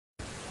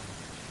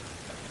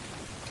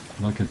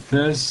Look at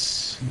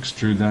this.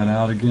 Extrude that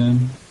out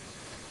again.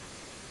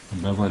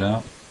 Bevel it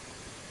out.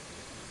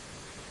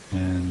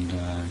 And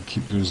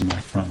keep losing my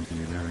front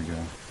view. There we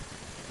go.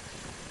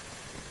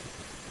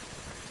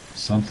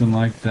 Something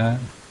like that.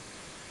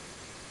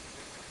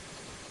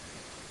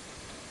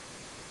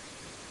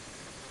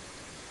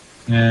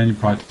 And you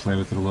probably have to play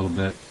with it a little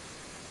bit.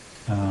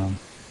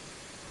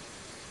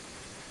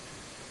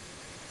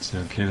 Say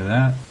okay to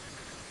that.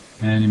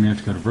 And you may have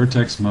to go to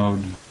vertex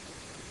mode.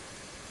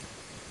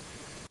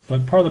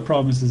 But part of the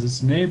problem is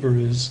its neighbor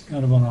is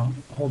kind of on a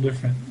whole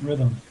different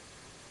rhythm.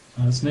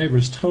 Its neighbor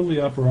is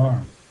totally upper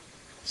arm.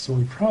 So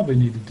what we probably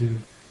need to do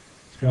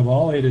is grab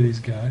all 8 of these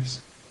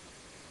guys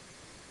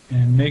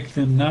and make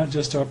them not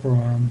just upper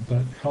arm,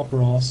 but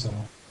helper also.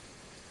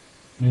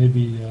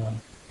 Maybe,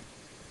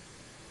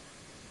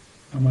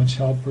 how much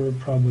helper?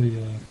 Probably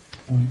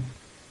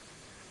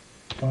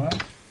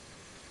 0.5.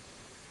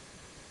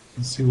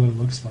 Let's see what it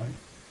looks like.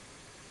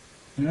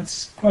 And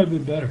that's quite a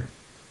bit better.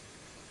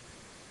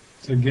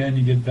 So again,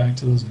 you get back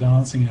to those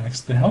balancing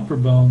acts. The helper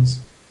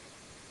bones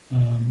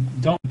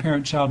don't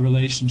parent-child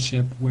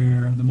relationship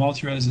where the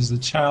multi-res is the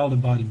child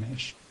of body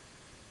mesh.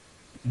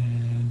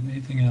 And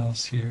anything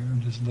else here?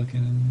 I'm just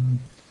looking.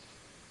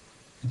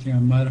 Anything I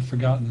might have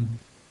forgotten.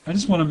 I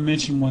just want to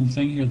mention one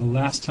thing here. The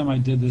last time I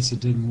did this, it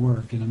didn't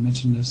work, and I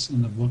mentioned this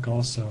in the book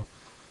also.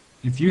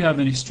 If you have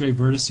any stray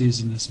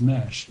vertices in this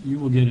mesh, you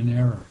will get an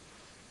error,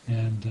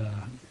 and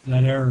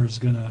that error is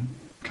going to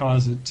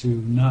cause it to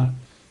not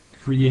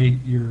create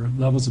your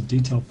levels of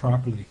detail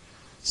properly.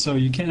 So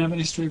you can't have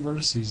any stray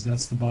vertices.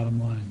 That's the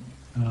bottom line.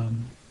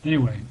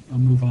 Anyway, I'll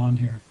move on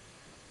here.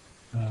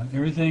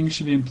 Everything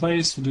should be in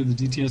place. We'll do the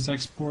DTS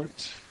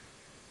export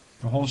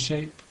for whole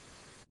shape.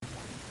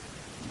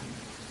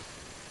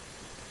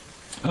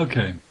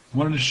 Okay,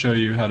 wanted to show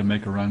you how to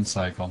make a run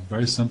cycle.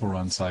 Very simple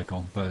run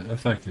cycle, but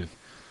effective.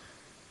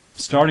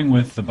 Starting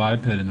with the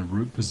biped in the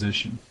root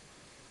position.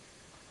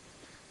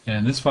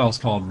 And this file is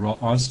called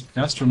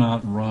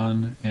astronaut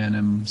run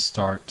anim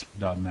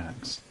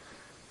start.max.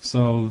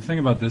 So the thing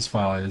about this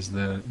file is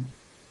the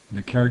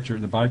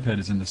biped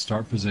is in the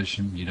start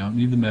position. You don't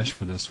need the mesh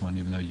for this one,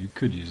 even though you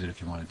could use it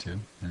if you wanted to,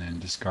 and then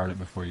discard it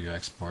before you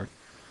export.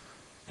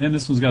 And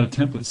this one's got a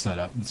template set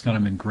up. It's kind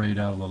of been grayed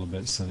out a little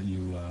bit so that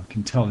you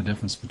can tell the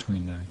difference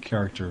between the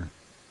character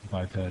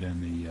biped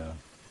and the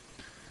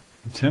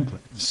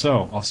template.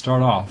 So I'll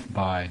start off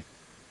by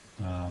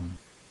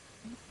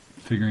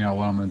figuring out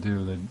what I'm going to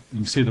do. You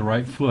can see the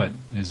right foot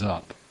is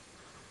up.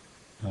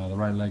 The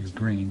right leg is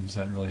green,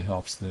 so that really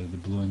helps the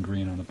blue and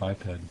green on the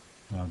biped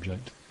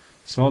object.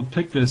 So I'll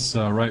pick this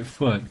right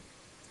foot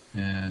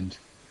and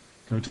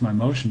go to my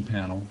motion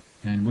panel,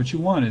 and what you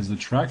want is the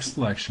track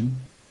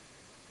selection.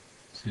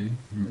 See,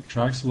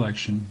 track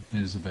selection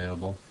is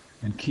available,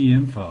 and key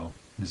info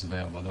is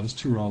available. Those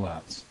two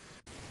rollouts.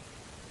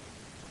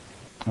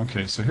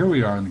 Okay, so here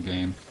we are in the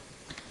game.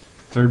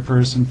 Third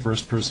person,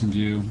 first person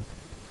view.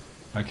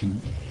 I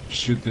can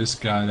shoot this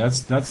guy.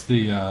 That's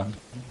the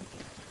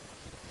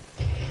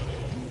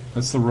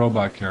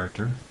robot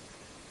character.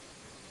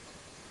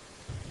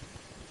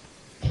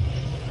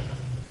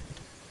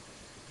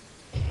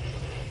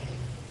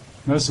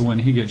 Notice that when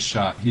he gets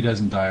shot, he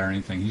doesn't die or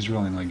anything. He's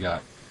really only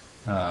got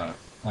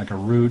like a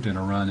root and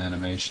a run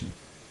animation.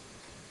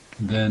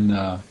 And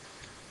then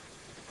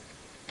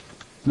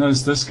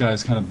notice this guy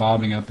is kind of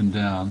bobbing up and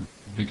down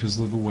because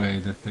of the way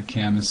that the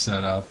cam is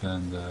set up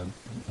and the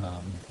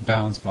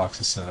balance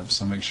box is set up,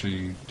 so make sure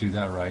you do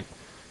that right.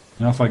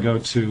 Now if I go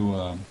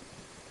to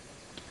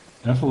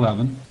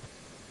F11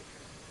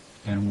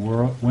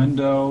 and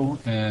Window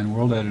and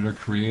World Editor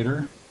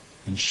Creator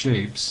and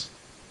Shapes,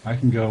 I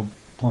can go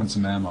pull in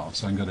some ammo.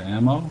 So I can go to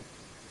Ammo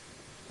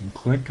and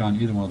click on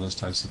either one of those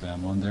types of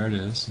ammo, and there it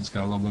is. It's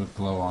got a little bit of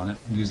glow on it.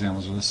 These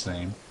ammos are the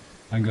same.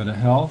 I can go to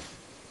Health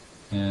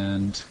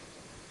and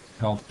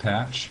Health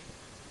Patch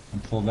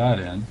and pull that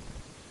in,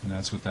 and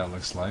that's what that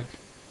looks like.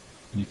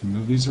 And you can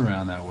move these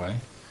around that way.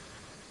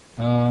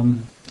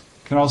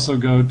 Can also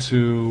go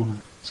to,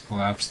 let's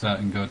collapse that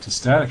and go to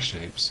Static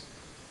Shapes.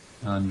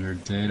 Under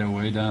Data,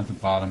 way down at the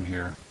bottom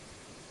here,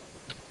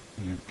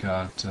 you've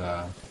got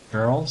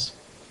barrels,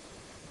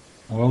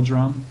 oil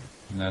drum,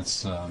 and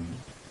that's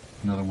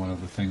another one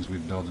of the things we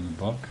build in the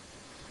book.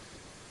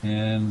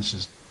 And let's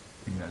just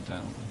bring that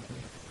down a little bit.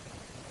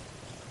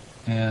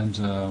 And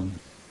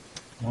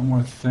one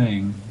more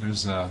thing, there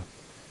is a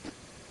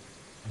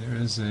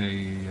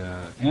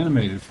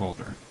animated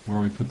folder where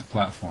we put the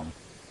platform,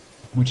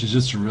 which is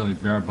just a really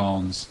bare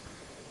bones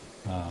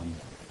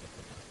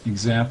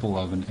example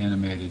of an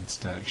animated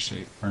static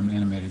shape or an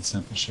animated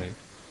simple shape.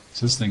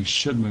 So this thing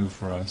should move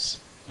for us.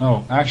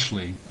 Oh,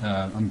 actually,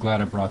 I'm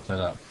glad I brought that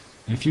up.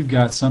 If you've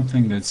got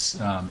something that's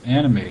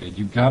animated,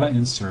 you've got to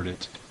insert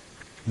it.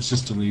 Let's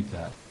just delete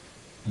that.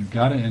 You've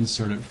got to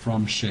insert it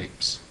from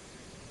shapes.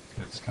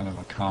 It's kind of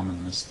a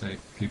common mistake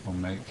people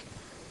make,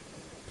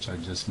 which I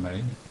just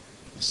made.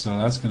 So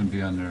that's going to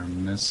be under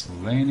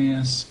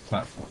miscellaneous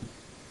platform.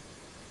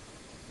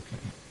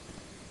 Okay.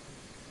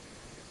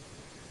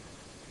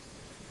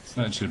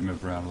 So that should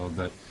move around a little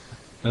bit.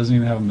 Doesn't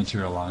even have a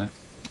material on it.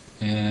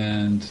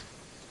 And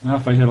now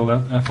if I hit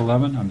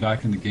F11, I'm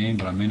back in the game,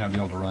 but I may not be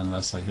able to run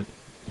unless I hit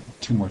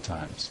 2 more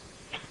times.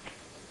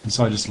 And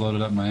so I just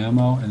loaded up my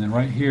ammo, and then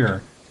right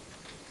here,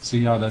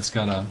 see how that's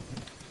got a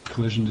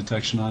collision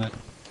detection on it?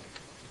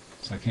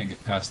 So I can't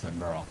get past that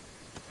barrel.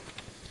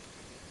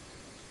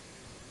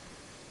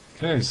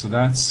 Okay, so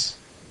that's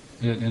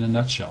it in a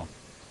nutshell.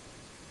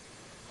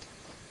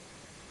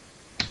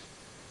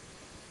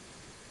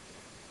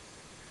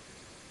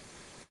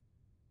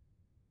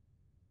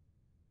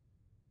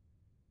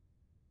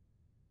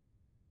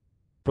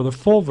 For the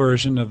full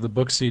version of the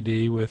book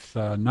CD with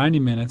 90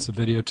 minutes of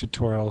video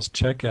tutorials,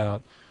 check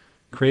out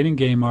Creating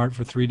Game Art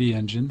for 3D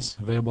Engines,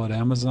 available at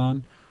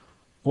Amazon,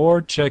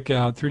 or check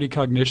out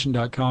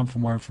 3dcognition.com for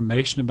more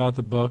information about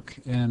the book,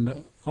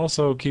 and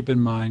also keep in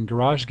mind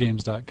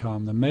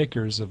GarageGames.com, the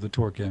makers of the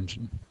Torque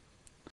engine.